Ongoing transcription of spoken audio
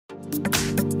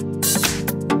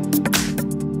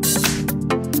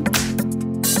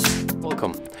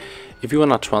Welcome. If you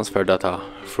want to transfer data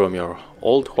from your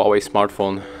old Huawei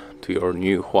smartphone to your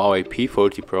new Huawei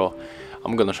P40 Pro,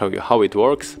 I'm gonna show you how it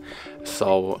works.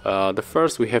 So the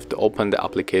first we have to open the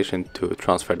application to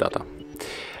transfer data,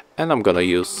 and I'm gonna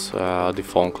use the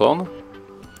phone clone,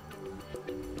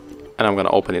 and I'm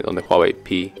gonna open it on the Huawei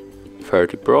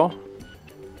P30 Pro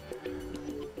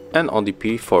and on the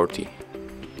P40,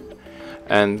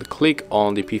 and click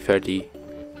on the P30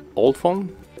 old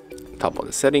phone, tap on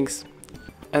the settings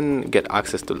and get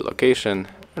access to the location,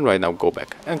 and right now go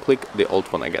back and click the old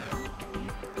phone again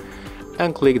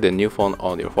and click the new phone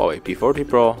on your Huawei P40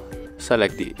 Pro.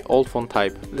 Select the old phone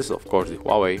type, this is of course the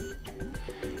Huawei,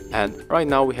 and right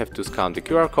now we have to scan the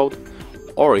QR code,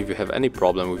 or if you have any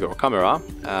problem with your camera,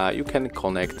 you can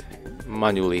connect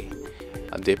manually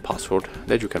the password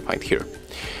that you can find here.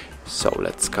 So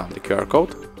let's scan the QR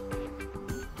code.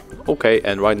 Okay,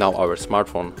 and right now our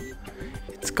smartphone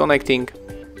it's connecting.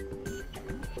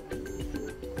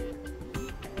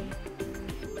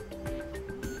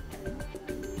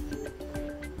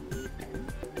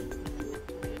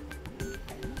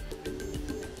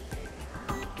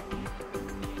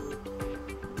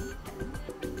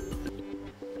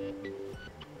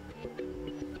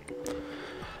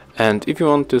 And if you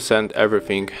want to send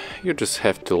everything, you just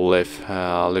have to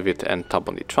leave it and tap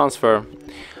on the transfer.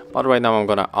 But right now I'm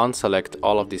gonna unselect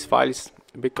all of these files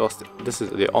because this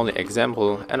is the only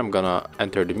example, and I'm gonna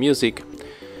enter the music,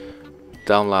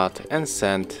 download and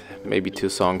send maybe 2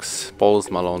 songs. Post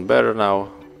Malone Better Now.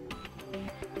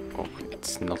 Oh,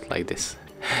 it's not like this.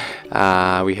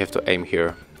 We have to aim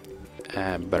here.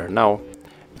 Better Now,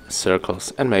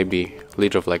 Circles, and maybe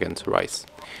League of Legends Rise.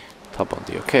 Tap on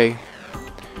the OK.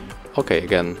 OK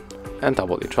again, and tap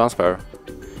on the transfer.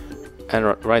 And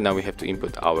right now we have to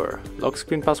input our lock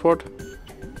screen password.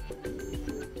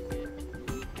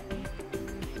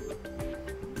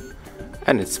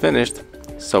 And it's finished.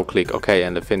 So click OK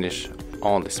and the finish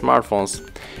on the smartphones.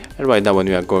 And right now when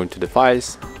we are going to the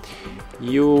files,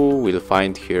 you will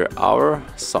find here our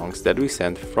songs that we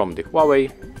sent from the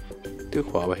Huawei to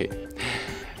Huawei.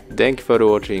 Thank you for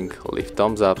watching. Leave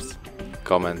thumbs ups,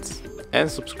 comments and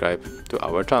subscribe to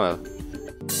our channel.